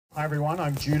Hi everyone,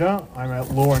 I'm Judah. I'm a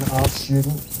law and arts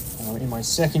student in my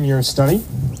second year of study,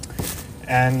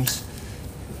 and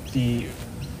the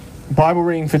Bible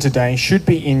reading for today should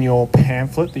be in your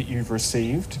pamphlet that you've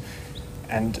received.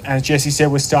 And as Jesse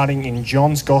said, we're starting in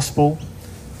John's Gospel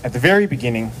at the very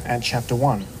beginning at chapter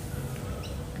 1.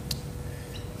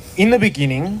 In the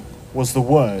beginning was the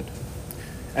Word,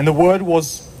 and the Word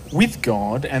was with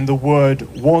God, and the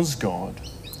Word was God.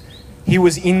 He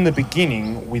was in the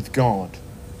beginning with God.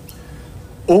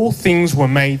 All things were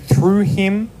made through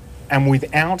him, and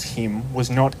without him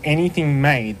was not anything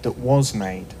made that was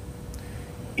made.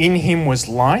 In him was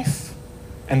life,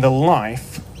 and the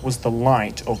life was the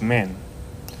light of men.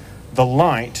 The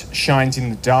light shines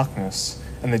in the darkness,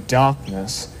 and the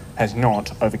darkness has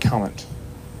not overcome it.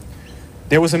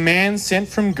 There was a man sent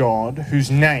from God whose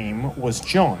name was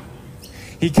John.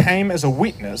 He came as a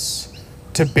witness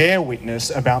to bear witness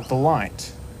about the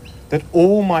light, that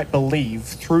all might believe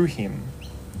through him.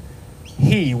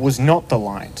 He was not the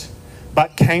light,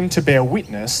 but came to bear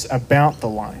witness about the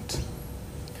light.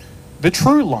 The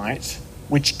true light,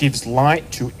 which gives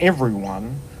light to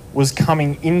everyone, was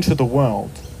coming into the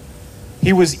world.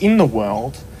 He was in the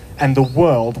world, and the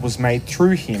world was made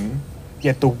through him,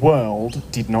 yet the world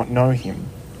did not know him.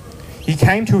 He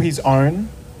came to his own,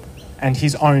 and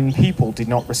his own people did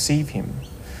not receive him.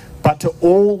 But to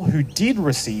all who did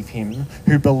receive him,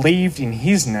 who believed in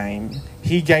his name,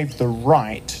 he gave the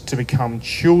right to become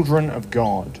children of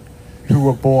God, who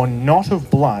were born not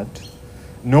of blood,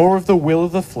 nor of the will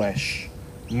of the flesh,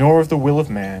 nor of the will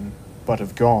of man, but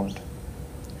of God.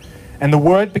 And the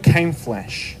Word became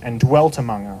flesh and dwelt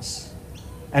among us.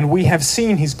 And we have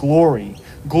seen his glory,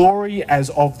 glory as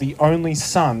of the only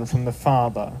Son from the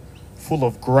Father, full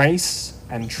of grace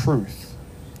and truth.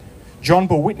 John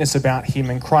bore witness about him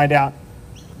and cried out,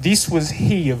 "This was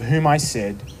he of whom I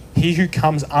said, 'He who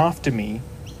comes after me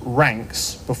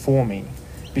ranks before me,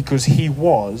 because he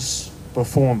was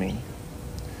before me.'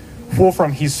 For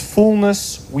from his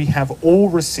fullness we have all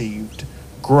received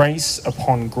grace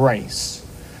upon grace.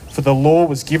 For the law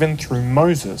was given through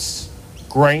Moses,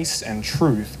 grace and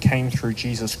truth came through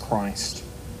Jesus Christ.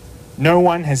 No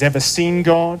one has ever seen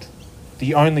God,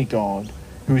 the only God,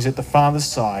 who is at the Father's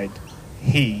side.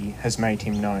 He has made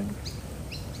him known."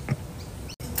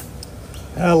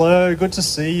 Hello, good to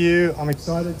see you. I'm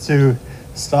excited to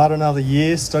start another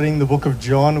year studying the book of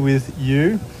John with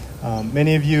you.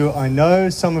 Many of you I know,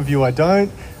 some of you I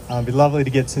don't. It'd be lovely to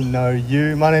get to know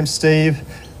you. My name's Steve.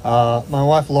 My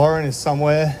wife Lauren is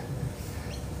somewhere,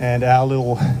 and our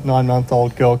little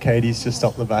 9-month-old girl Katie's just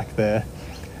up the back there.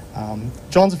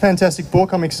 John's a fantastic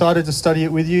book. I'm excited to study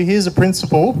it with you. Here's a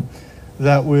principle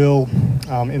that will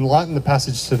enlighten the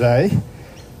passage today.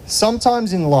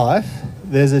 Sometimes in life,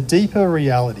 there's a deeper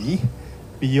reality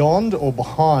beyond or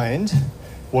behind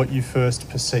what you first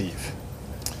perceive.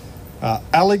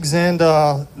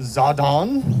 Alexander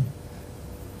Zadon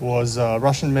was a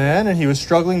Russian man, and he was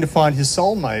struggling to find his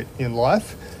soulmate in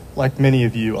life, like many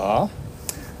of you are.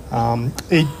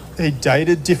 He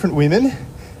dated different women,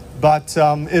 but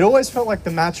it always felt like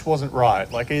the match wasn't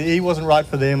right. Like he wasn't right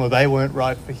for them, or they weren't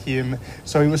right for him.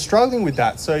 So he was struggling with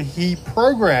that. So he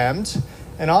programmed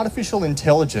an artificial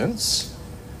intelligence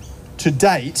to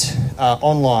date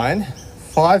online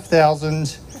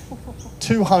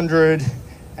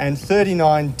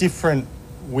 5,239 different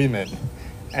women.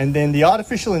 And then the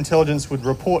artificial intelligence would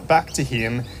report back to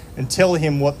him and tell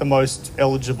him what the most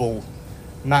eligible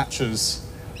matches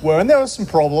were. And there were some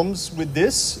problems with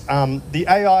this. The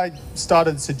AI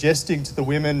started suggesting to the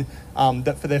women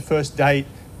that for their first date,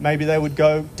 maybe they would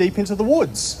go deep into the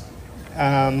woods,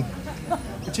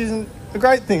 which isn't a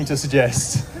great thing to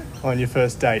suggest on your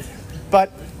first date.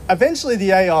 But eventually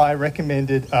the AI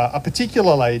recommended a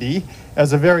particular lady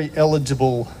as a very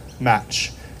eligible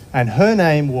match. And her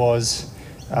name was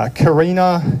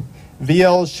Karina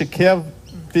Vielshikeva.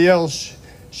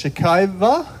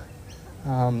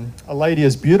 A lady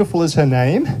as beautiful as her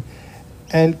name.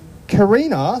 And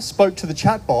Karina spoke to the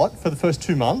chatbot for the first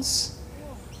 2 months.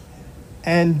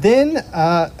 And then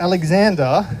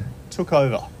Alexander took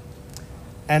over.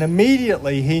 And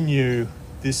immediately he knew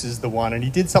this is the one. And he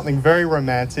did something very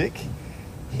romantic.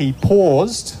 He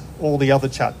paused all the other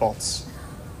chatbots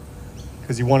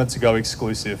because he wanted to go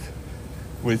exclusive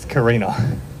with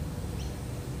Karina.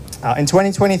 In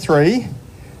 2023,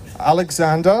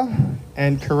 Alexander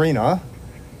and Karina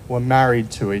were married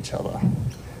to each other.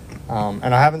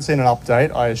 And I haven't seen an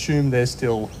update. I assume they're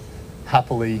still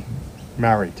happily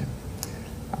married.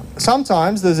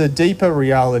 Sometimes there's a deeper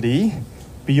reality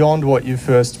beyond what you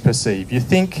first perceive. You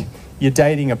think you're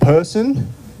dating a person,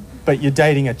 but you're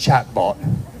dating a chatbot.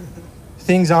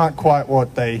 things aren't quite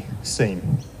what they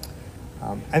seem.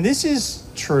 And this is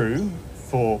true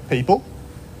for people,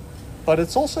 but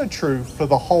it's also true for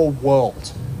the whole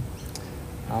world.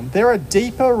 There are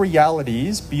deeper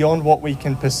realities beyond what we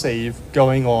can perceive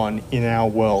going on in our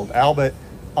world. Albert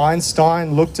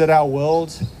Einstein looked at our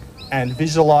world and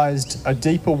visualized a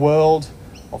deeper world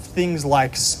of things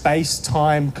like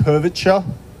space-time curvature.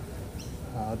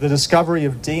 The discovery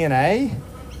of DNA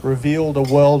revealed a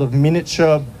world of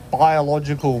miniature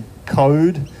biological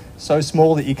code, so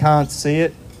small that you can't see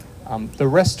it. The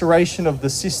restoration of the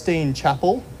Sistine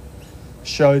Chapel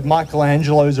showed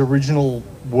Michelangelo's original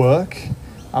work.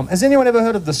 Has anyone ever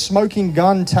heard of the smoking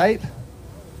gun tape?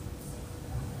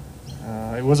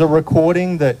 It was a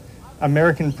recording that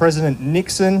American President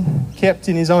Nixon kept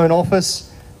in his own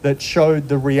office that showed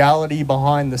the reality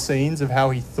behind the scenes of how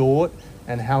he thought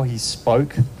and how he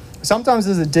spoke. Sometimes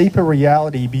there's a deeper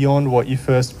reality beyond what you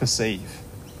first perceive.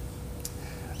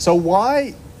 So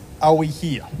why are we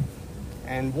here?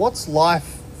 And what's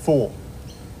life for?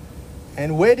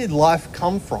 And where did life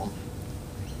come from?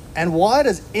 And why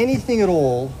does anything at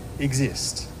all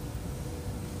exist?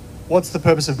 What's the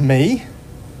purpose of me,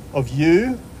 of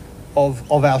you,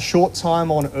 of our short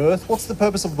time on earth? What's the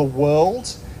purpose of the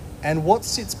world? And what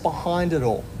sits behind it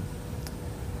all?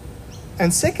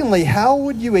 And secondly, how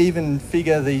would you even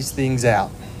figure these things out?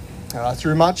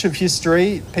 Through much of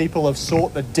history, people have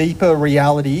sought the deeper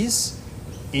realities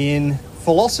in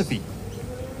philosophy.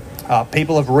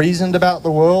 People have reasoned about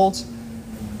the world.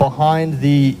 Behind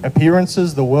the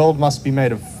appearances, the world must be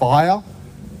made of fire,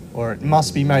 or it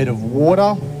must be made of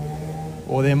water,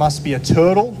 or there must be a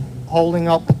turtle holding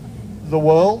up the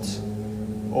world.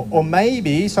 Or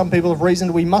maybe some people have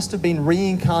reasoned we must have been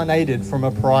reincarnated from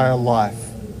a prior life.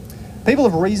 People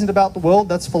have reasoned about the world,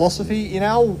 that's philosophy. In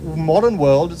our modern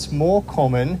world, it's more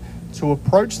common to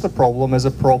approach the problem as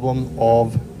a problem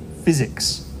of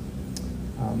physics.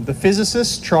 The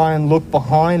physicists try and look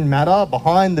behind matter,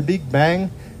 behind the Big Bang,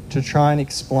 to try and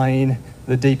explain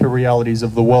the deeper realities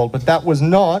of the world. But that was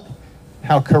not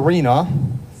how Karina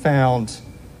found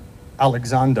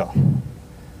Alexander.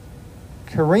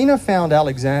 Karina found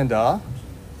Alexander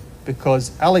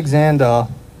because Alexander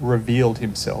revealed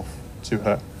himself to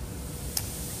her.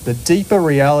 The deeper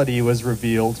reality was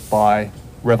revealed by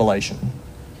revelation.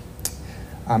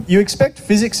 You expect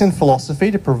physics and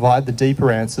philosophy to provide the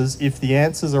deeper answers if the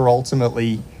answers are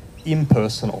ultimately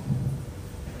impersonal.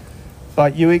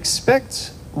 But you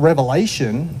expect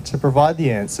revelation to provide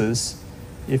the answers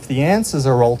if the answers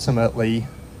are ultimately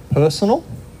personal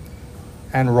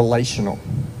and relational.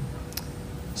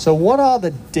 So what are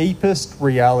the deepest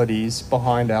realities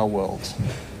behind our world?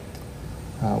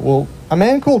 Well, a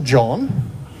man called John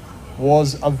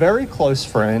was a very close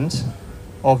friend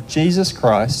of Jesus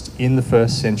Christ in the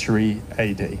 1st century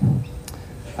AD.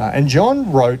 And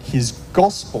John wrote his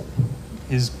gospel,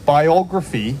 his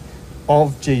biography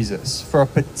of Jesus for a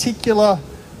particular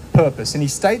purpose. And he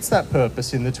states that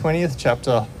purpose in the 20th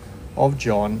chapter of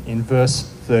John in verse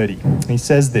 30. He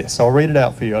says this, I'll read it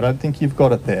out for you. I don't think you've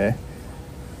got it there.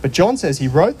 But John says he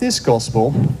wrote this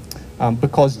gospel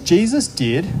because Jesus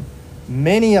did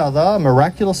many other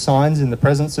miraculous signs in the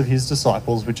presence of his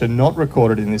disciples, which are not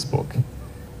recorded in this book.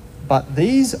 But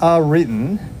these are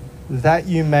written that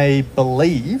you may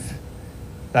believe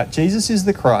that Jesus is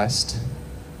the Christ,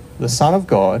 the Son of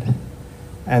God,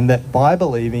 and that by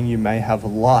believing you may have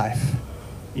life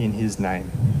in his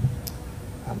name.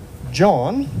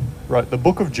 John wrote the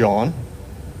book of John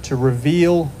to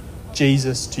reveal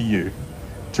Jesus to you,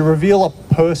 to reveal a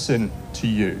person to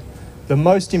you, the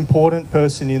most important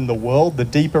person in the world, the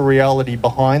deeper reality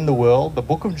behind the world. The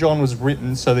book of John was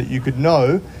written so that you could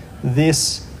know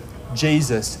this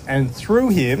Jesus, and through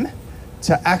him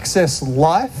to access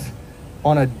life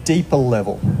on a deeper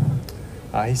level.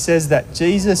 He says that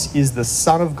Jesus is the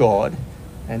Son of God,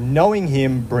 and knowing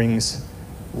him brings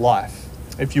life.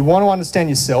 If you want to understand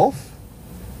yourself,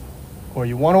 or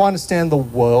you want to understand the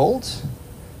world,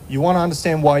 you want to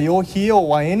understand why you're here or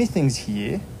why anything's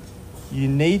here, you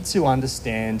need to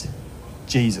understand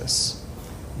Jesus.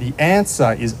 The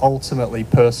answer is ultimately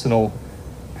personal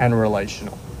and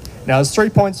relational. Now, there's 3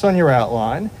 points on your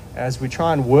outline as we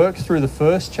try and work through the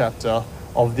first chapter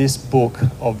of this book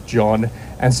of John,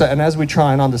 and as we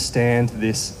try and understand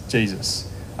this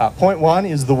Jesus. Point 1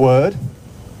 is the Word.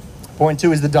 Point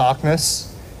 2 is the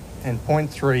darkness. And point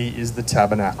 3 is the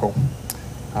tabernacle.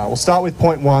 We'll start with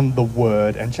point 1, the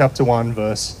Word, and chapter 1,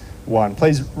 verse 1.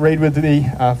 Please read with me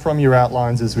from your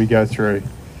outlines as we go through.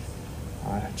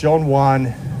 John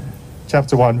 1,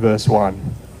 chapter 1, verse 1.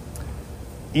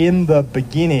 In the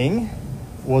beginning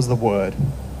was the Word,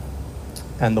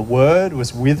 and the Word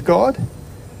was with God,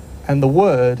 and the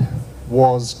Word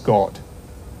was God.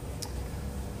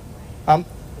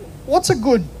 What's a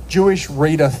good Jewish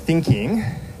reader thinking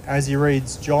as he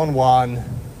reads John 1,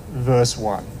 verse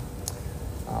 1?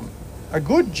 A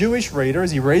good Jewish reader,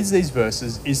 as he reads these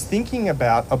verses, is thinking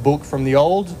about a book from the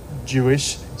old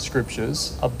Jewish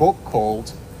scriptures, a book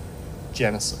called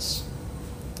Genesis.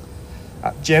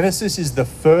 Genesis is the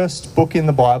first book in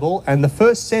the Bible, and the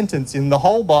first sentence in the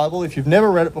whole Bible, if you've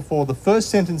never read it before, the first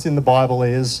sentence in the Bible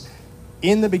is,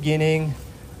 "In the beginning,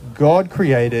 God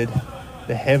created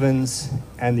the heavens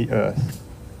and the earth."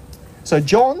 So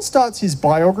John starts his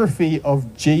biography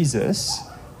of Jesus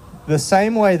the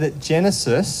same way that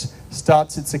Genesis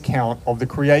starts its account of the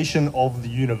creation of the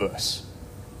universe.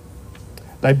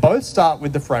 They both start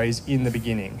with the phrase "in the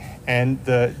beginning," and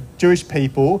the Jewish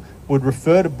people would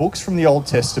refer to books from the Old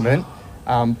Testament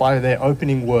by their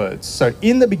opening words. So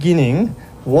 "in the beginning"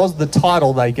 was the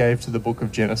title they gave to the book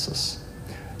of Genesis.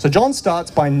 So John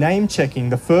starts by name-checking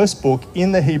the first book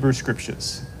in the Hebrew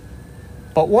Scriptures.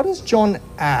 But what does John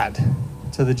add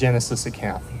to the Genesis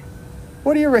account?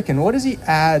 What do you reckon? What does he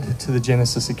add to the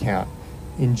Genesis account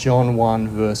in John 1,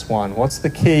 verse 1? What's the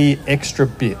key extra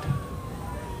bit?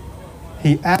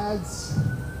 He adds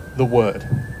the Word.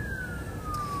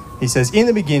 He says, "In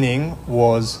the beginning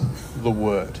was the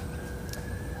Word."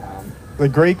 The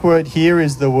Greek word here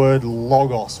is the word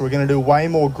logos. We're going to do way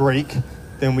more Greek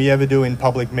than we ever do in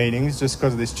public meetings just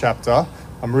because of this chapter.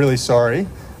 I'm really sorry.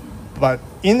 But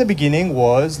in the beginning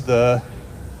was the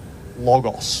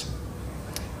logos.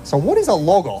 So what is a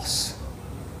logos?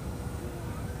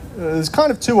 There's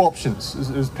kind of two options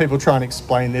as people try and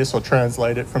explain this or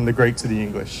translate it from the Greek to the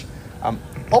English.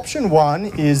 Option one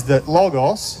is that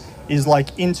logos is like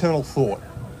internal thought.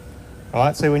 All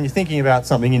right, so when you're thinking about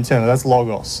something internal, that's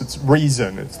logos. It's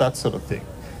reason, it's that sort of thing.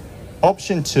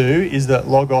 Option two is that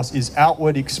logos is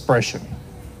outward expression.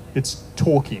 It's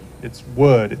talking, it's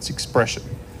word, it's expression.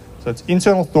 So it's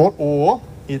internal thought or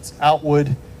it's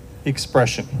outward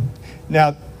expression.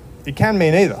 Now, it can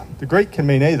mean either. The Greek can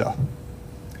mean either.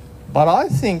 But I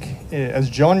think, as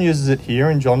John uses it here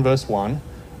in John verse 1,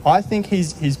 I think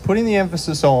he's putting the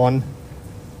emphasis on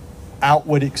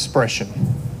outward expression.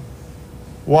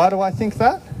 Why do I think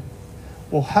that?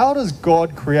 Well, how does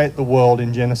God create the world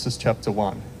in Genesis chapter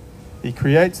 1? He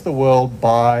creates the world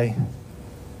by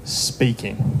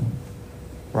speaking,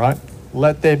 right?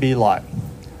 Let there be light.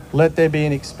 Let there be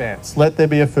an expanse. Let there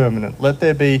be a firmament. Let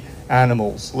there be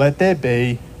animals. Let there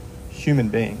be human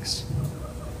beings.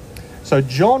 So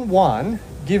John 1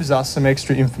 gives us some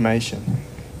extra information.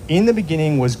 In the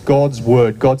beginning was God's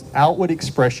word, God's outward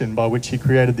expression by which he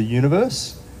created the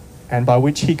universe and by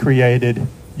which he created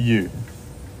you.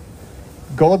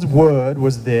 God's word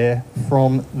was there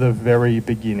from the very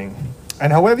beginning.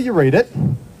 And however you read it,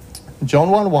 John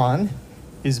 1:1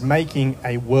 is making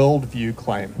a worldview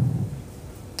claim.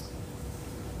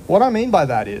 What I mean by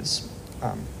that is,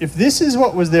 if this is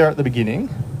what was there at the beginning,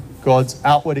 God's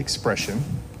outward expression,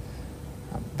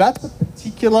 that's a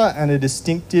particular and a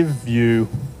distinctive view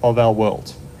of our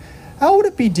world. How would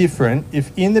it be different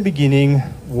if in the beginning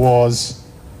was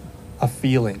a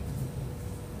feeling?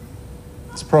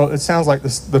 It sounds like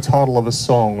the title of a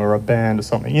song or a band or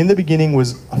something. In the beginning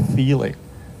was a feeling.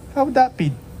 How would that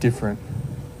be different?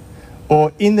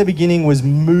 Or in the beginning was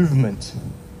movement.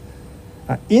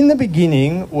 In the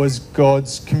beginning was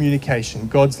God's communication,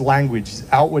 God's language, his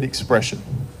outward expression.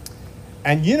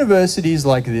 And universities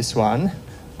like this one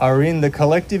are in the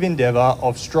collective endeavour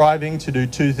of striving to do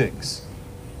two things.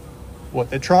 What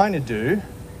they're trying to do,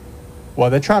 well,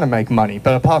 they're trying to make money,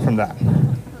 but apart from that,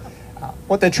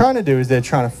 what they're trying to do is they're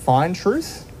trying to find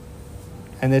truth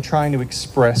and they're trying to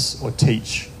express or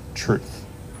teach truth.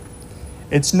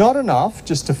 It's not enough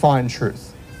just to find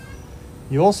truth.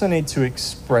 You also need to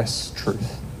express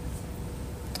truth.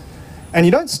 And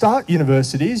you don't start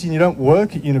universities and you don't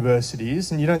work at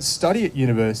universities and you don't study at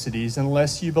universities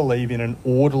unless you believe in an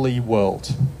orderly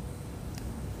world.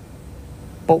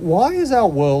 But why is our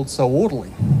world so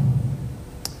orderly?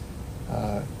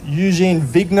 Eugene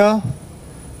Wigner.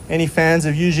 Any fans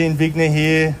of Eugene Wigner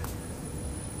here?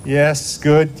 Yes,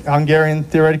 good. Hungarian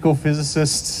theoretical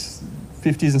physicist,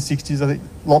 50s and 60s, I think,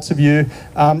 lots of you.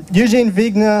 Eugene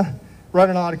Wigner wrote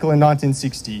an article in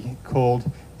 1960 called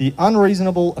 "The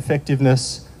Unreasonable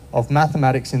Effectiveness of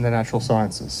Mathematics in the Natural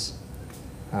Sciences."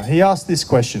 He asked this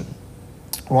question: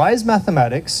 why is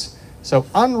mathematics so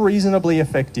unreasonably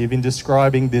effective in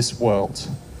describing this world?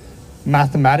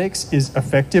 Mathematics is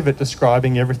effective at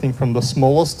describing everything from the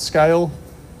smallest scale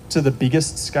to the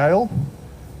biggest scale.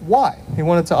 Why? He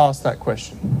wanted to ask that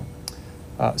question.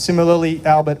 Similarly,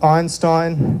 Albert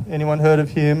Einstein, anyone heard of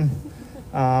him?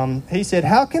 He said,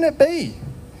 how can it be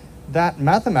that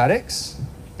mathematics,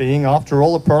 being after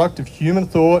all a product of human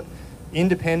thought,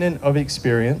 independent of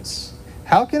experience,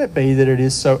 how can it be that it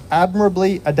is so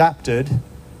admirably adapted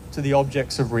to the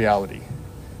objects of reality?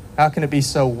 How can it be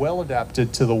so well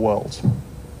adapted to the world?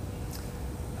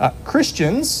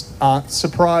 Christians aren't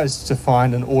surprised to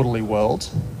find an orderly world,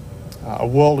 a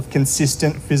world of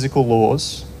consistent physical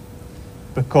laws,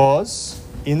 because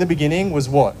in the beginning was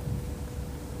what?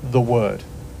 The Word.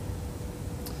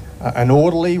 An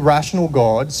orderly, rational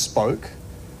God spoke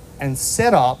and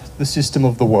set up the system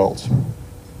of the world.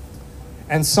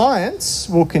 And science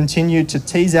will continue to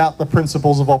tease out the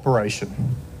principles of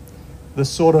operation, the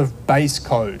sort of base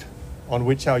code on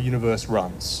which our universe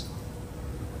runs.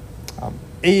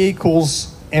 E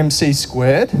equals mc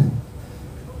squared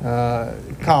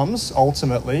comes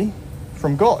ultimately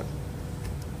from God.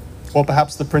 Or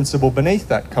perhaps the principle beneath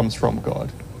that comes from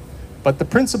God. But the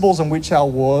principles on which our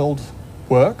world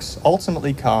works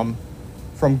ultimately come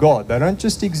from God. They don't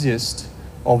just exist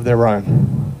of their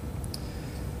own.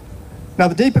 Now,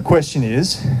 the deeper question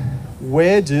is,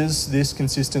 where does this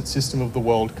consistent system of the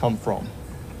world come from?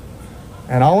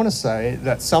 And I want to say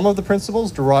that some of the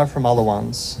principles derive from other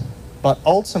ones, but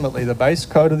ultimately the base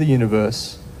code of the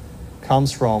universe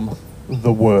comes from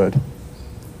the Word.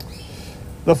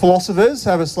 The philosophers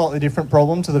have a slightly different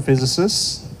problem to the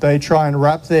physicists. They try and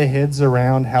wrap their heads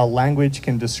around how language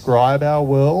can describe our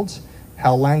world,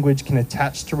 how language can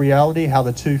attach to reality, how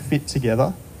the two fit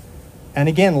together. And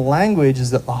again, language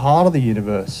is at the heart of the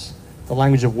universe, the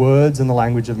language of words and the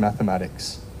language of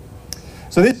mathematics.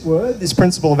 So this word, this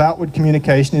principle of outward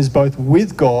communication, is both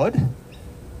with God,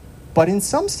 but in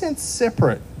some sense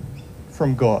separate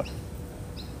from God.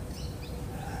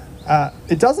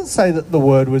 It doesn't say that the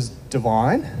Word was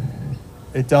divine.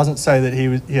 It doesn't say that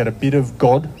he had a bit of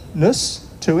godness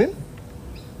to him.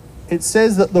 It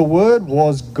says that the Word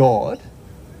was God,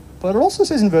 but it also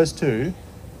says in verse 2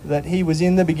 that he was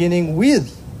in the beginning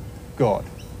with God.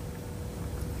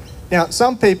 Now,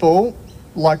 some people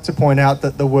like to point out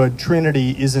that the word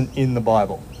Trinity isn't in the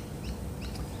Bible.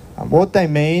 What they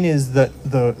mean is that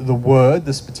the word,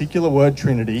 this particular word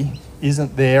Trinity,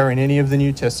 isn't there in any of the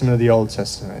New Testament or the Old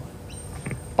Testament.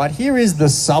 But here is the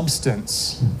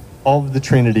substance of the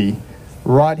Trinity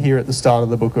right here at the start of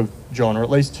the book of John, or at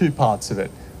least two parts of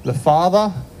it. The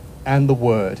Father and the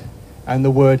Word. And the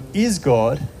Word is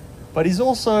God, but he's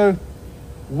also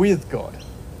with God.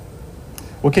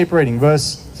 We'll keep reading.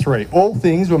 Verse 3. All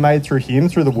things were made through him,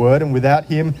 through the Word, and without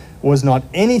him was not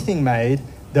anything made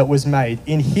that was made.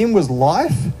 In him was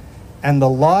life, and the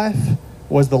life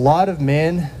was the light of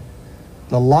men.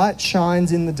 The light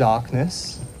shines in the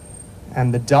darkness,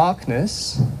 and the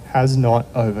darkness has not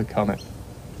overcome it.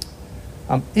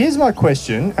 Here's my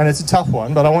question, and it's a tough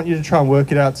one, but I want you to try and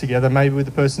work it out together, maybe with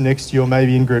the person next to you, or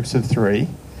maybe in groups of three.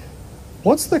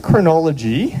 What's the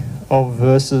chronology of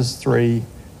verses 3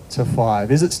 to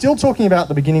 5? Is it still talking about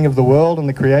the beginning of the world and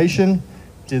the creation?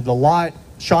 Did the light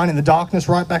shine in the darkness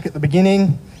right back at the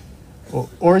beginning?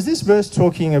 Or is this verse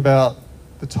talking about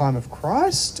the time of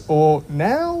Christ, or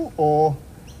now, or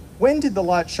when did the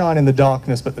light shine in the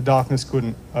darkness, but the darkness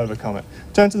couldn't overcome it?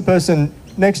 Turn to the person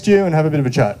next to you and have a bit of a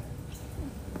chat.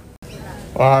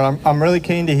 All right, I'm really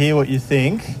keen to hear what you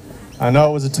think. I know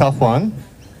it was a tough one.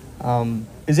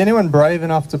 Is anyone brave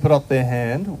enough to put up their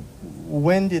hand?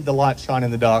 When did the light shine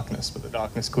in the darkness, but the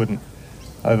darkness couldn't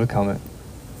overcome it?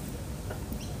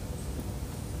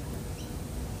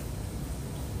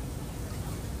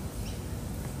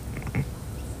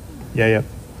 Yeah.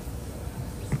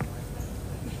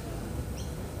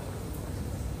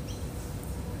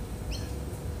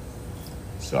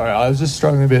 Sorry, I was just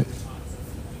struggling a bit.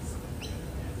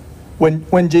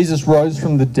 When Jesus rose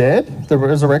from the dead, the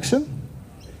resurrection?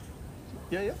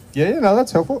 Yeah, no,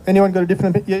 that's helpful. Anyone got a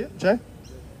different opinion? Yeah, Jay?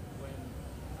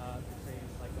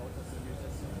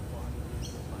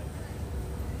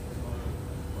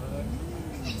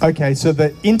 Okay, so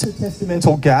the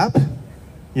intertestamental gap.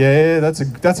 Yeah, that's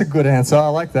a good answer. I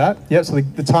like that. Yeah, so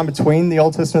the time between the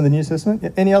Old Testament and the New Testament. Yeah,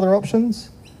 any other options?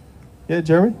 Yeah,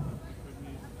 Jeremy?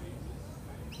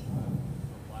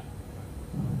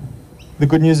 The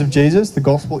good news of Jesus, the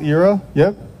gospel era.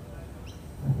 Yep.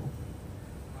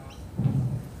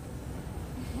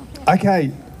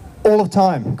 Okay, all of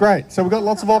time. Great. So we've got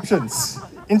lots of options.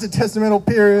 Intertestamental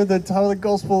period, the time of the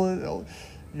gospel.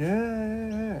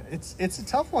 Yeah. It's a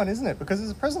tough one, isn't it? Because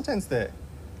there's a present tense there.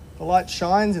 The light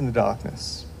shines in the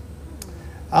darkness.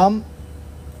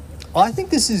 I think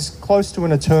this is close to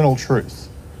an eternal truth.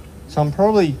 So I'm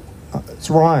probably... it's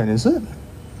Ryan, is it?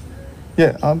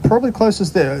 Yeah, I'm probably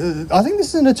closest there. I think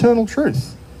this is an eternal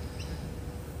truth.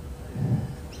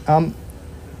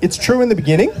 It's true in the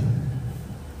beginning.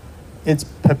 It's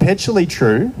perpetually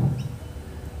true.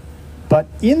 But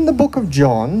in the book of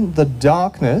John, the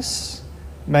darkness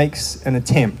makes an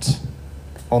attempt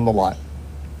on the light.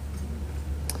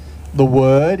 The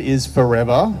Word is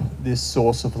forever this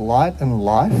source of light and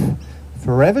life,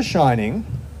 forever shining,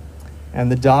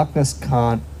 and the darkness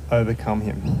can't overcome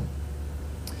him.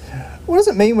 What does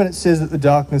it mean when it says that the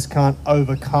darkness can't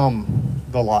overcome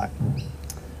the light?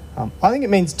 I think it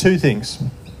means two things.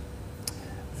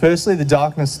 Firstly, the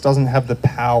darkness doesn't have the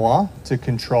power to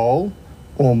control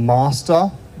or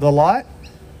master the light.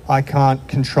 I can't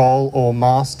control or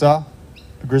master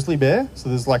a grizzly bear, so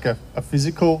there's like a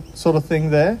physical sort of thing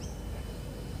there.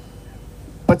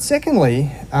 But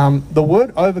secondly, the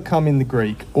word overcome in the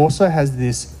Greek also has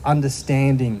this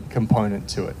understanding component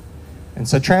to it. And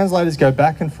so translators go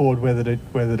back and forward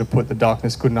whether to put the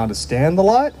darkness couldn't understand the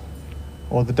light,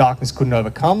 or the darkness couldn't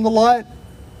overcome the light,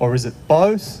 or is it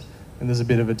both? And there's a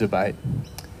bit of a debate.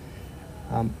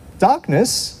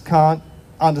 Darkness can't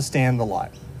understand the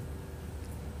light.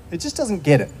 It just doesn't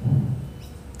get it.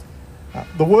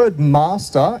 The word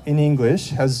master in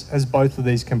English has both of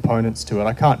these components to it.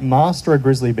 I can't master a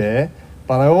grizzly bear,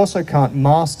 but I also can't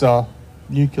master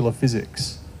nuclear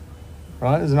physics.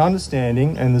 Right? There's an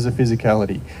understanding and there's a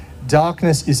physicality.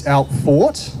 Darkness is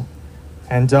out-thought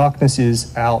and darkness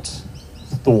is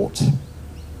out-thought.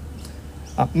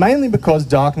 Mainly because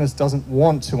darkness doesn't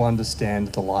want to understand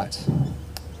the light.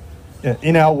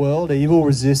 In our world, evil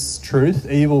resists truth.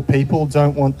 Evil people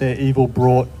don't want their evil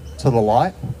brought to the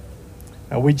light.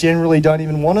 We generally don't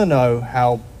even want to know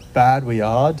how bad we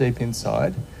are deep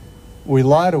inside. We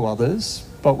lie to others,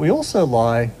 but we also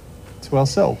lie to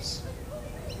ourselves.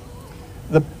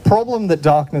 The problem that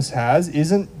darkness has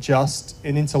isn't just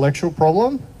an intellectual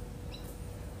problem.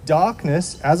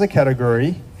 Darkness, as a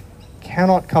category,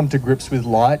 cannot come to grips with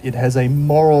light. It has a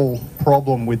moral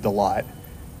problem with the light.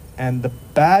 And the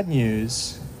bad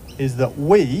news is that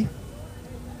we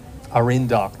are in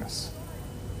darkness.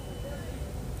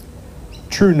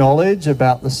 True knowledge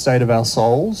about the state of our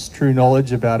souls, true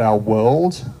knowledge about our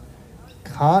world,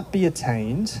 can't be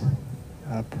attained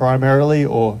primarily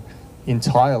or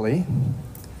entirely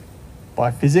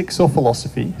by physics or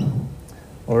philosophy,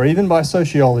 or even by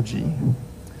sociology,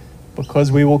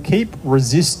 because we will keep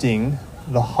resisting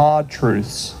the hard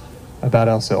truths about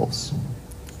ourselves.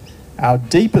 Our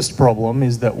deepest problem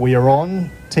is that we are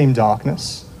on Team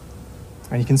Darkness.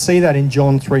 And you can see that in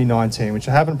John 3:19, which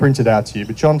I haven't printed out to you,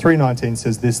 but John 3:19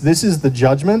 says this: "This is the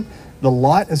judgment. The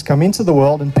light has come into the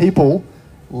world, and people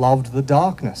loved the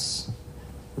darkness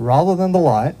rather than the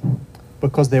light,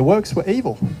 because their works were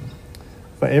evil.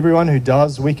 For everyone who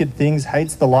does wicked things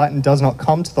hates the light and does not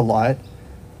come to the light,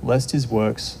 lest his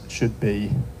works should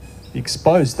be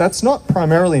exposed." That's not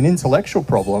primarily an intellectual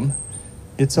problem,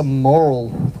 it's a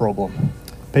moral problem.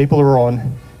 People are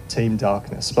on Team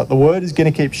Darkness. But the word is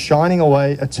going to keep shining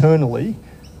away eternally,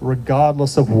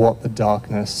 regardless of what the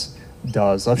darkness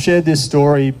does. I've shared this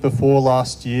story before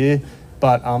last year,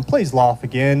 but please laugh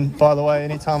again. By the way,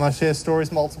 anytime I share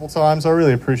stories multiple times, I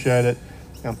really appreciate it.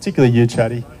 Particularly you,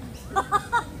 Chatty.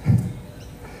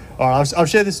 All right, I've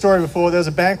shared this story before. There was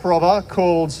a bank robber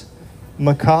called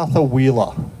MacArthur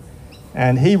Wheeler,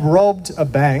 and he robbed a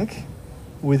bank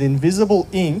with invisible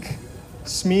ink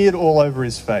smeared all over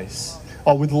his face.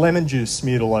 With lemon juice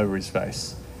smeared all over his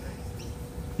face.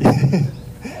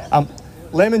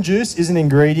 Lemon juice is an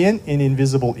ingredient in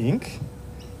invisible ink.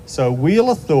 So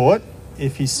Wheeler thought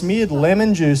if he smeared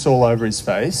lemon juice all over his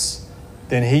face,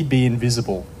 then he'd be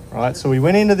invisible, right? So he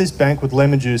went into this bank with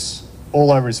lemon juice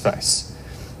all over his face.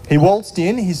 He waltzed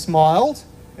in, he smiled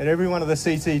at every one of the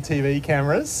CCTV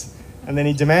cameras, and then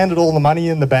he demanded all the money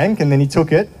in the bank, and then he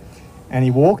took it, and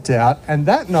he walked out. And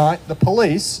that night, the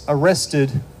police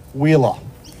arrested Wheeler.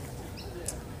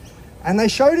 And they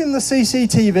showed him the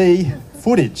CCTV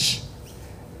footage.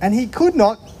 And he could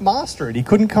not master it. He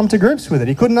couldn't come to grips with it.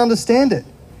 He couldn't understand it.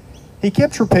 He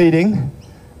kept repeating,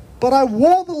 "But I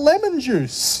wore the lemon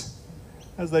juice,"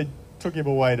 as they took him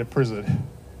away to prison.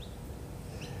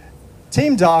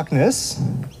 Team Darkness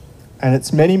and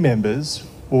its many members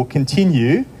will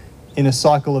continue in a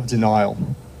cycle of denial.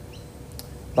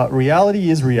 But reality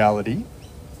is reality.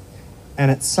 And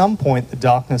at some point, the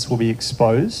darkness will be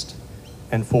exposed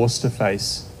and forced to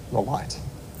face the light.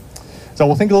 So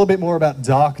we'll think a little bit more about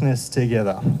darkness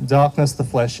together. Darkness, the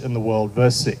flesh, and the world.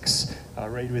 Verse 6.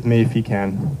 Read with me if you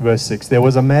can. Verse 6. "There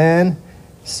was a man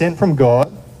sent from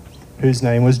God whose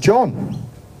name was John.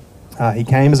 He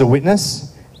came as a witness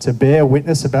to bear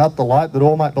witness about the light, that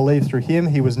all might believe through him.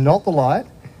 He was not the light,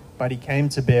 but he came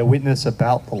to bear witness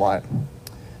about the light.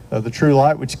 the true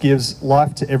light which gives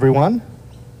life to everyone,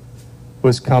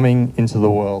 was coming into the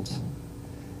world.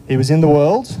 He was in the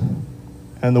world,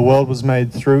 and the world was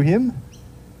made through him,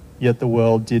 yet the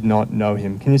world did not know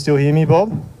him. Can you still hear me,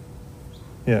 Bob?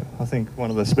 Yeah, I think one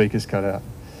of the speakers cut out.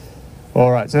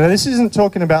 All right, so this isn't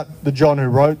talking about the John who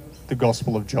wrote the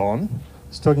Gospel of John.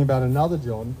 It's talking about another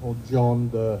John called John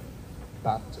the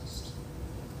Baptist.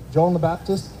 John the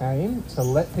Baptist came to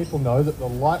let people know that the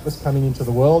light was coming into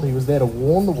the world. He was there to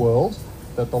warn the world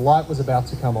that the light was about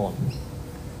to come on.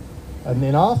 And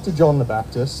then after John the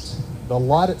Baptist, the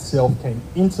light itself came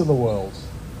into the world,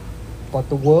 but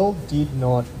the world did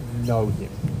not know him.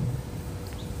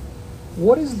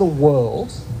 What is the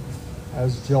world,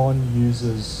 as John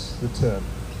uses the term?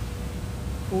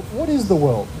 What is the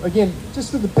world? Again,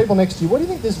 just with the people next to you, what do you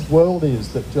think this world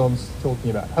is that John's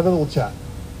talking about? Have a little chat.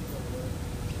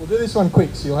 We'll do this one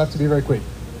quick, so you'll have to be very quick.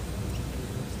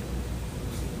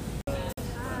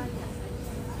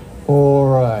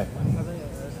 All right.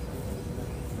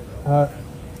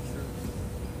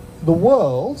 The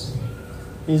world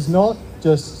is not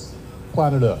just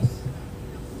planet Earth.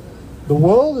 The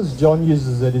world, as John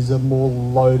uses it, is a more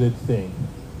loaded thing.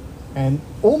 And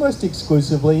almost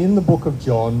exclusively in the book of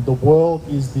John, the world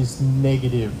is this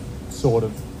negative sort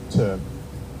of term.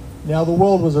 Now, the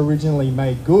world was originally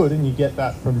made good, and you get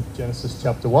that from Genesis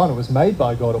chapter 1. It was made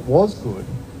by God, it was good.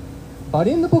 But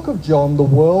in the book of John, the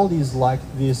world is like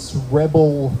this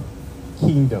rebel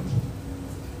kingdom.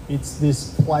 It's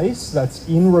this place that's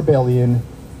in rebellion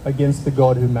against the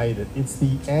God who made it. It's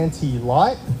the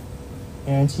anti-light,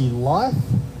 anti-life,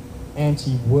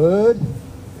 anti-word,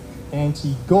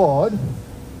 anti-God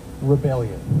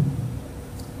rebellion.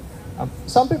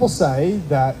 Some people say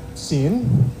that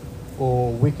sin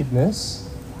or wickedness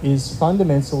is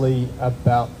fundamentally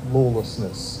about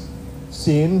lawlessness.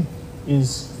 Sin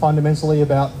is fundamentally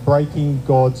about breaking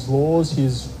God's laws,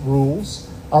 his rules.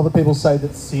 Other people say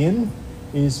that sin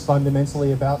is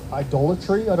fundamentally about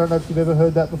idolatry. I don't know if you've ever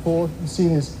heard that before.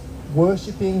 Sin is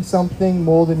worshipping something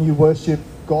more than you worship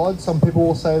God. Some people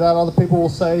will say that. Other people will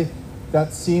say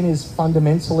that sin is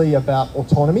fundamentally about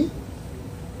autonomy.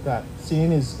 That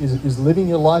sin is living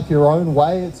your life your own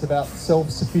way. It's about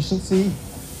self-sufficiency.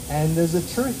 And there's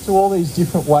a truth to all these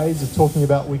different ways of talking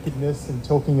about wickedness and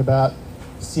talking about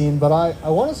sin. But I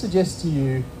want to suggest to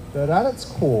you that at its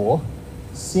core,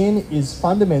 sin is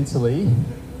fundamentally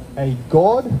a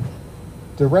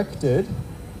God-directed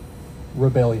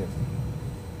rebellion.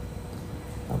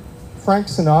 Frank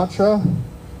Sinatra,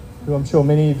 who I'm sure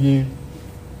many of you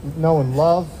know and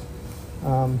love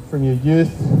from your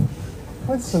youth.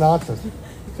 When's Sinatra?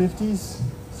 50s?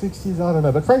 60s? I don't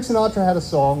know. But Frank Sinatra had a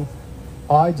song,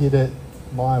 I Did It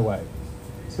My Way.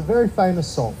 It's a very famous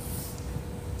song.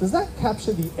 Does that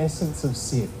capture the essence of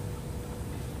sin?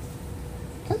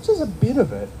 It captures a bit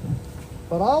of it,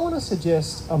 but I want to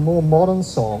suggest a more modern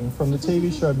song from the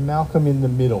TV show Malcolm in the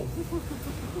Middle.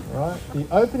 Right? The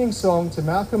opening song to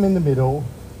Malcolm in the Middle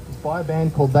is by a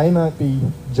band called They Might Be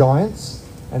Giants,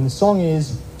 and the song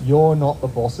is You're Not the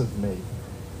Boss of Me.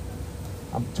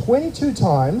 22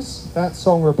 times that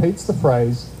song repeats the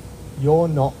phrase, You're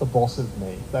Not the Boss of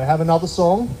Me. They have another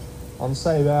song on the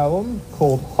same album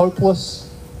called Hopeless,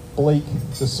 Bleak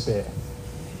Despair.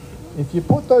 If you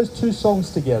put those two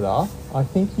songs together, I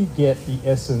think you get the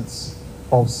essence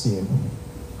of sin.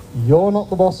 You're not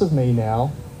the boss of me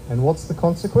now, and what's the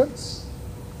consequence?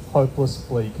 Hopeless,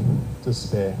 bleak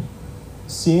despair.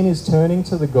 Sin is turning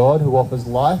to the God who offers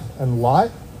life and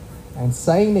light and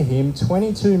saying to him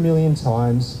 22 million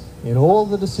times in all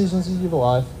the decisions of your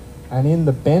life and in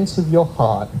the bent of your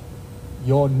heart,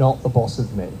 you're not the boss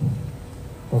of me,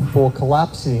 before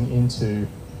collapsing into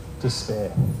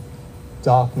despair,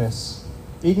 darkness,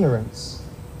 ignorance,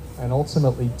 and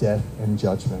ultimately death and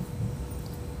judgment.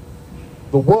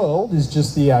 The world is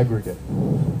just the aggregate.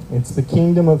 It's the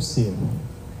kingdom of sin.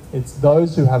 It's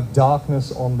those who have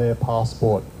darkness on their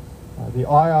passport. The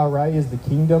IRA is the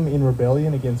kingdom in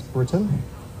rebellion against Britain.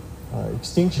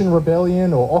 Extinction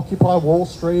Rebellion or Occupy Wall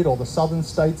Street or the southern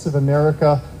states of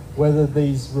America, whether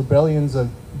these rebellions are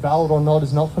valid or not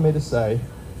is not for me to say.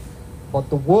 But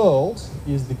the world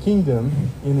is the kingdom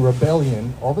in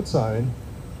rebellion of its own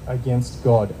against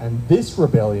God. And this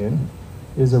rebellion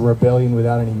is a rebellion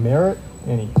without any merit,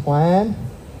 any plan,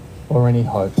 or any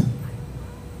hope.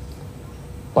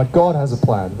 But God has a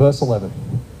plan. Verse 11.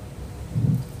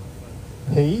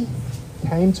 He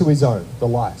came to his own, the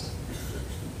light,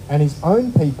 and his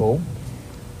own people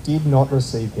did not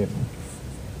receive him.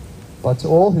 But to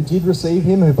all who did receive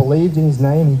him, who believed in his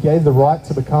name, he gave the right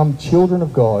to become children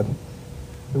of God,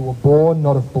 who were born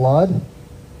not of blood,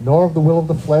 nor of the will of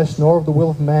the flesh, nor of the will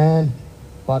of man,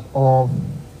 but of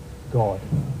God.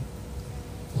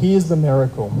 Here's the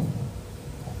miracle.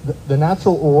 The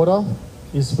natural order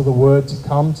is for the Word to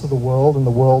come to the world and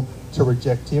the world to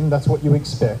reject him. That's what you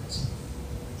expect.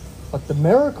 But the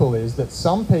miracle is that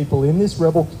some people in this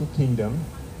rebel kingdom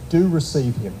do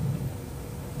receive him.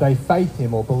 They faith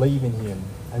him or believe in him,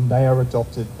 and they are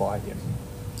adopted by him.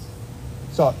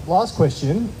 So, last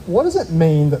question. What does it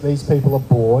mean that these people are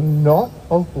born not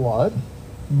of blood,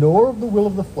 nor of the will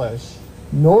of the flesh,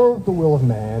 nor of the will of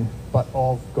man, but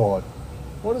of God?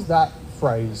 What does that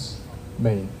phrase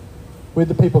mean? With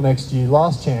the people next to you,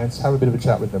 last chance, have a bit of a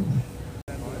chat with them.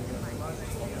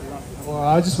 Well,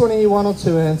 I just want to hear one or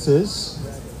two answers.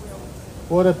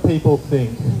 What do people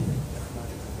think?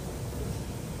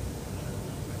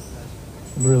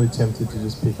 I'm really tempted to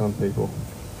just pick on people.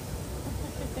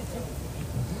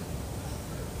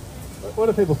 What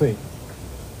do people think?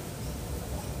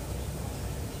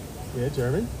 Yeah,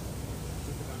 Jeremy?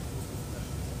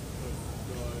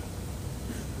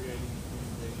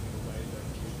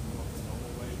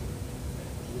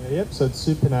 Yeah, yep, so it's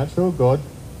supernatural. God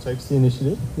takes the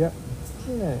initiative. Yep.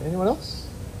 Yeah, anyone else?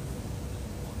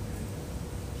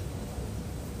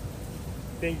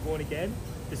 Being born again,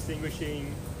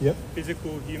 distinguishing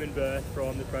physical human birth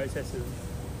from the process of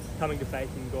coming to faith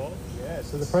in God. Yeah,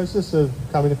 so the process of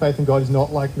coming to faith in God is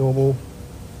not like normal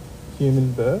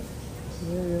human birth.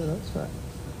 Yeah, that's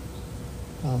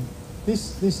right.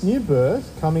 This new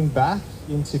birth, coming back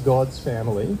into God's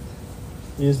family,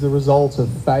 is the result of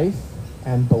faith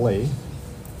and belief.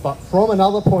 But from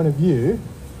another point of view,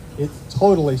 it's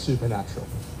totally supernatural.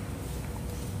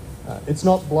 It's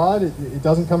not blood, it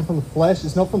doesn't come from the flesh,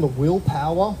 it's not from the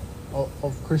willpower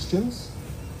of Christians.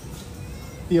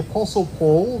 The Apostle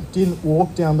Paul didn't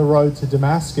walk down the road to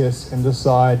Damascus and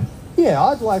decide, yeah,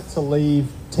 I'd like to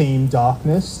leave Team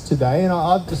Darkness today, and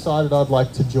I've decided I'd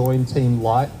like to join Team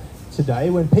Light today.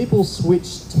 When people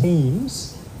switch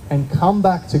teams and come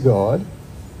back to God,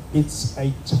 it's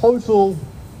a total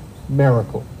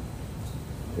miracle.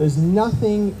 There's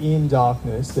nothing in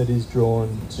darkness that is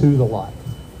drawn to the light.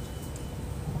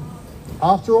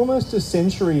 After almost a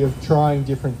century of trying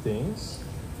different things,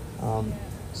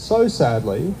 so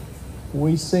sadly,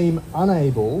 we seem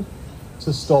unable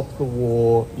to stop the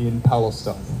war in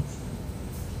Palestine.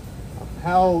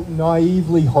 How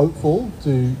naively hopeful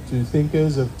do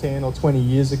thinkers of 10 or 20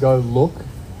 years ago look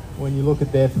when you look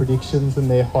at their predictions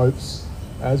and their hopes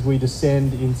as we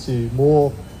descend into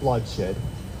more bloodshed?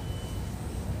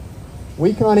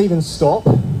 We can't even stop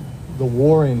the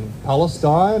war in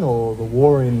Palestine or the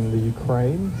war in the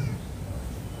Ukraine.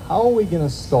 How are we going to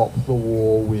stop the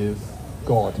war with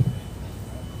God?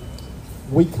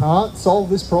 We can't solve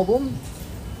this problem,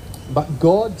 but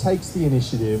God takes the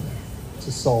initiative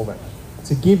to solve it,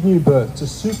 to give new birth, to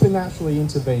supernaturally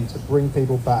intervene, to bring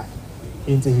people back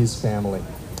into his family.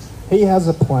 He has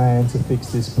a plan to fix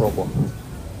this problem,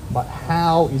 but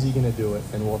how is he going to do it,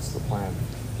 and what's the plan?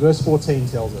 Verse 14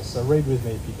 tells us, so read with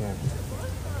me if you can.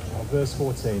 Verse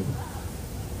 14,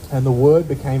 and the Word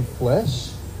became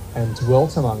flesh and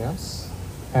dwelt among us,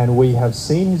 and we have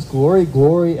seen his glory,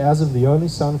 glory as of the only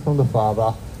Son from the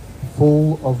Father,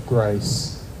 full of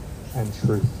grace and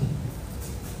truth.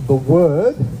 The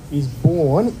Word is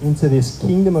born into this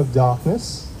kingdom of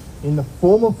darkness in the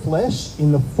form of flesh,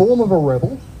 in the form of a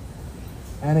rebel.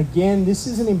 And again, this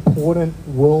is an important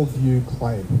worldview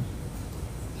claim.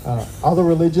 Other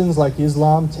religions like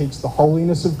Islam teach the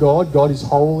holiness of God. God is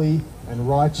holy and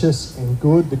righteous and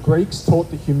good. The Greeks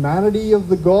taught the humanity of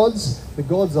the gods. The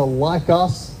gods are like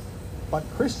us. But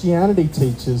Christianity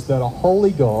teaches that a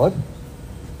holy God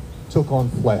took on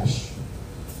flesh.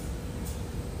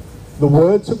 The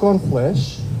Word took on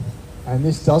flesh, and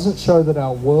this doesn't show that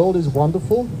our world is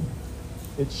wonderful.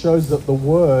 It shows that the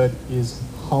Word is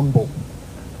humble.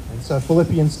 And so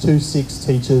Philippians 2:6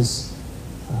 teaches,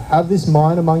 have this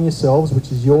mind among yourselves, which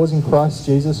is yours in Christ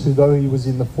Jesus, who though he was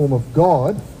in the form of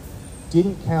God,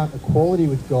 didn't count equality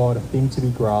with God a thing to be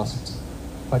grasped,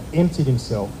 but emptied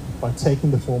himself by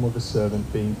taking the form of a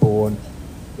servant, being born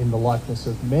in the likeness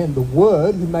of men. The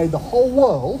Word, who made the whole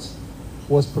world,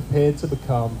 was prepared to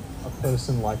become a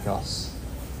person like us.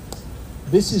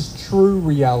 This is true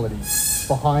reality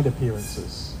behind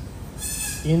appearances.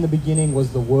 In the beginning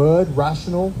was the Word,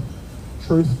 rational,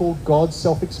 truthful, God's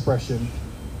self-expression.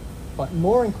 But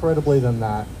more incredibly than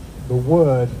that, the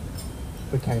Word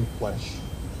became flesh.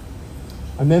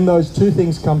 And then those two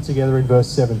things come together in verse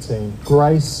 17.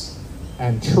 Grace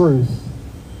and truth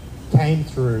came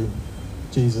through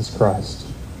Jesus Christ.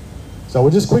 So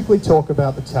we'll just quickly talk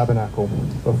about the tabernacle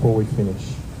before we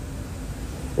finish.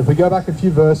 If we go back a few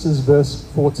verses, verse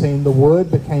 14, the Word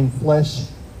became flesh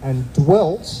and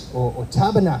dwelt or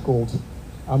tabernacled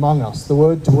among us. The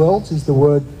word dwelt is the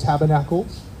word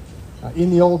tabernacled.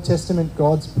 In the Old Testament,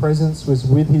 God's presence was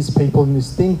with his people in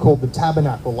this thing called the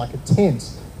tabernacle, like a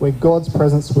tent where God's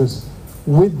presence was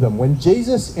with them. When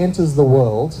Jesus enters the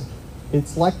world,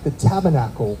 it's like the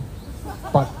tabernacle,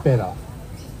 but better.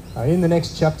 In the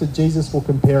next chapter, Jesus will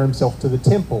compare himself to the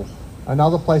temple,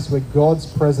 another place where God's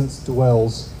presence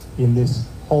dwells in this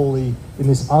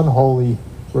unholy,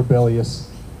 rebellious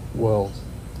world.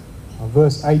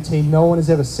 Verse 18, no one has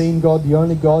ever seen God, the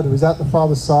only God who is at the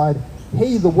Father's side.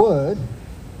 He, the Word,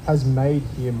 has made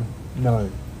him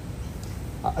known.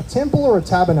 A temple or a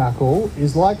tabernacle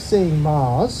is like seeing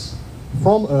Mars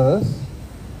from Earth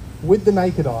with the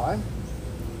naked eye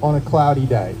on a cloudy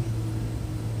day.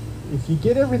 If you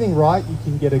get everything right, you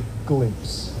can get a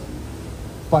glimpse.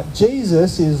 But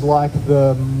Jesus is like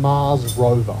the Mars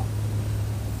rover,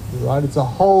 right? It's a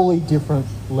wholly different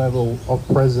level of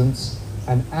presence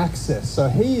and access. So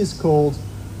he is called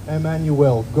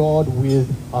Emmanuel, God with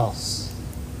us.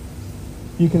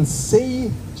 You can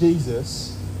see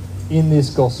Jesus in this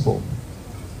gospel.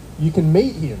 You can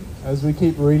meet him as we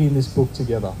keep reading this book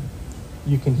together.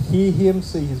 You can hear him,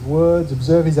 see his words,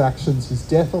 observe his actions, his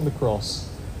death on the cross,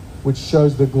 which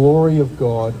shows the glory of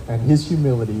God and his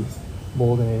humility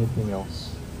more than anything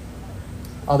else.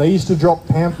 They used to drop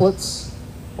pamphlets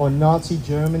on Nazi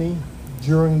Germany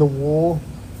during the war,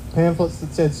 pamphlets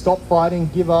that said, stop fighting,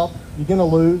 give up, you're going to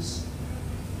lose.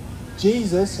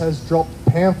 Jesus has dropped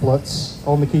pamphlets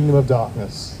on the kingdom of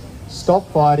darkness. Stop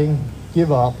fighting,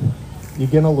 give up, you're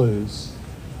going to lose.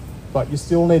 But you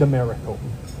still need a miracle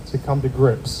to come to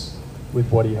grips with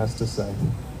what he has to say.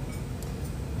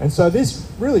 And so this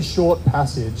really short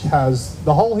passage has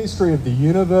the whole history of the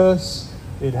universe.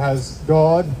 It has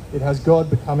God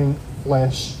becoming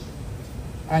flesh.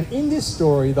 And in this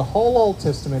story, the whole Old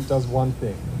Testament does one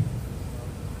thing.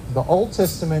 The Old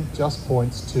Testament just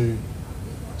points to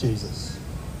Jesus.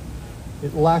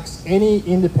 It lacks any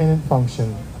independent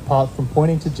function apart from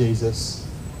pointing to Jesus.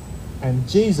 And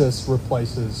Jesus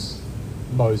replaces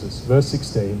Moses. Verse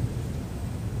 16.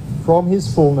 From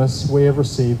his fullness we have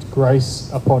received grace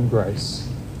upon grace.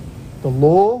 The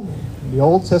law, the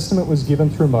Old Testament, was given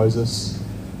through Moses.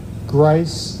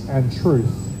 Grace and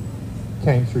truth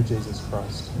came through Jesus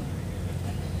Christ.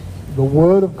 The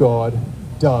Word of God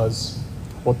does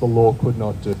what the law could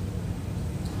not do.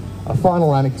 A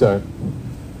final anecdote,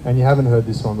 and you haven't heard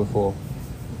this one before.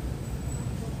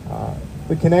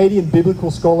 The Canadian biblical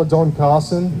scholar Don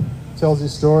Carson tells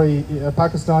this story. A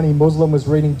Pakistani Muslim was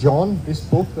reading John, this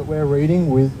book that we're reading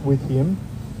with him.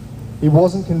 He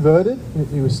wasn't converted,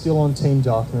 he was still on Team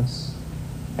Darkness.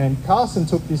 And Carson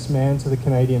took this man to the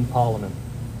Canadian Parliament.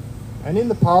 And in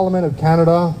the Parliament of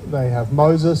Canada, they have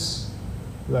Moses,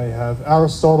 they have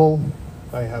Aristotle,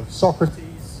 they have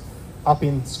Socrates up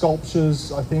in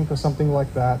sculptures, I think, or something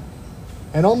like that.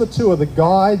 And on the tour, the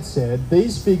guide said,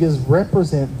 these figures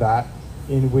represent that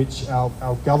in which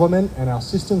our government and our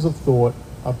systems of thought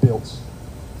are built.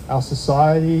 Our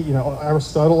society,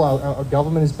 Aristotle, our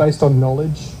government is based on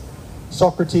knowledge.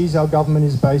 Socrates, our government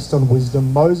is based on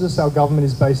wisdom. Moses, our government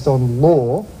is based on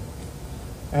law.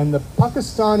 And the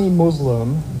Pakistani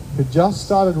Muslim who just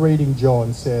started reading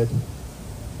John said,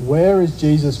 where is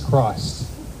Jesus Christ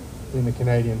in the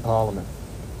Canadian Parliament?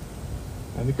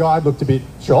 And the guide looked a bit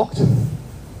shocked.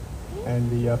 And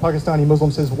the Pakistani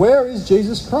Muslim says, where is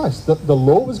Jesus Christ? The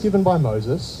law was given by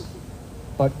Moses,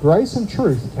 but grace and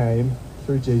truth came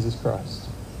through Jesus Christ.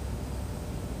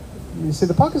 You see,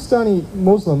 the Pakistani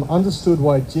Muslim understood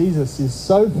why Jesus is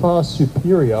so far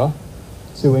superior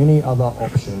to any other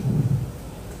option.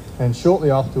 And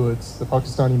shortly afterwards, the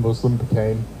Pakistani Muslim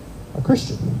became a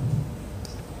Christian.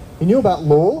 He knew about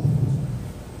law,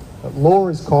 that law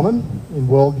is common in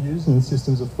worldviews and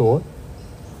systems of thought.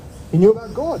 He knew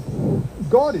about God.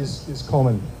 God is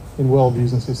common in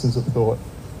worldviews and systems of thought.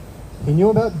 He knew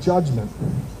about judgment,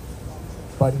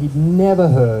 but he'd never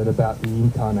heard about the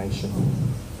incarnation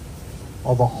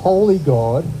of a holy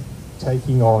God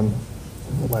taking on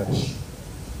flesh.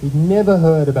 He'd never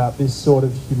heard about this sort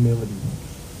of humility,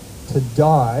 to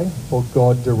die for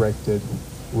God-directed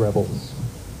rebels.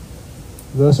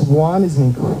 Verse 1 is an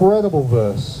incredible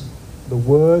verse. The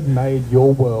Word made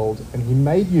your world, and he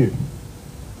made you.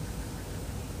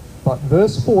 But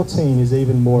verse 14 is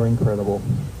even more incredible.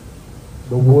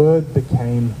 The Word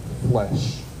became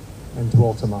flesh and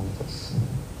dwelt among us.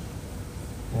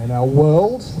 And our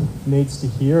world needs to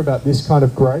hear about this kind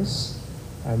of grace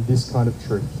and this kind of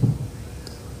truth.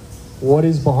 What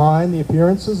is behind the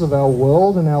appearances of our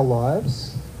world and our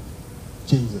lives?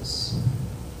 Jesus.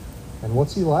 And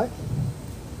what's he like?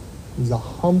 He's a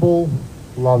humble,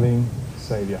 loving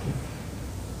Saviour.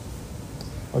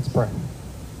 Let's pray.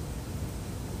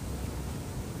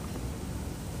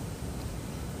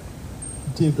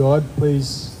 Dear God,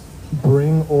 please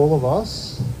bring all of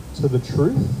us to the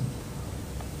truth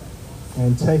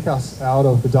and take us out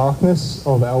of the darkness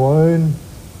of our own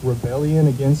rebellion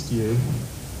against you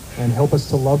and help us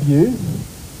to love you,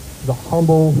 the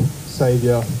humble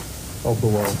Saviour of the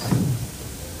world.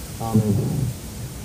 Amen.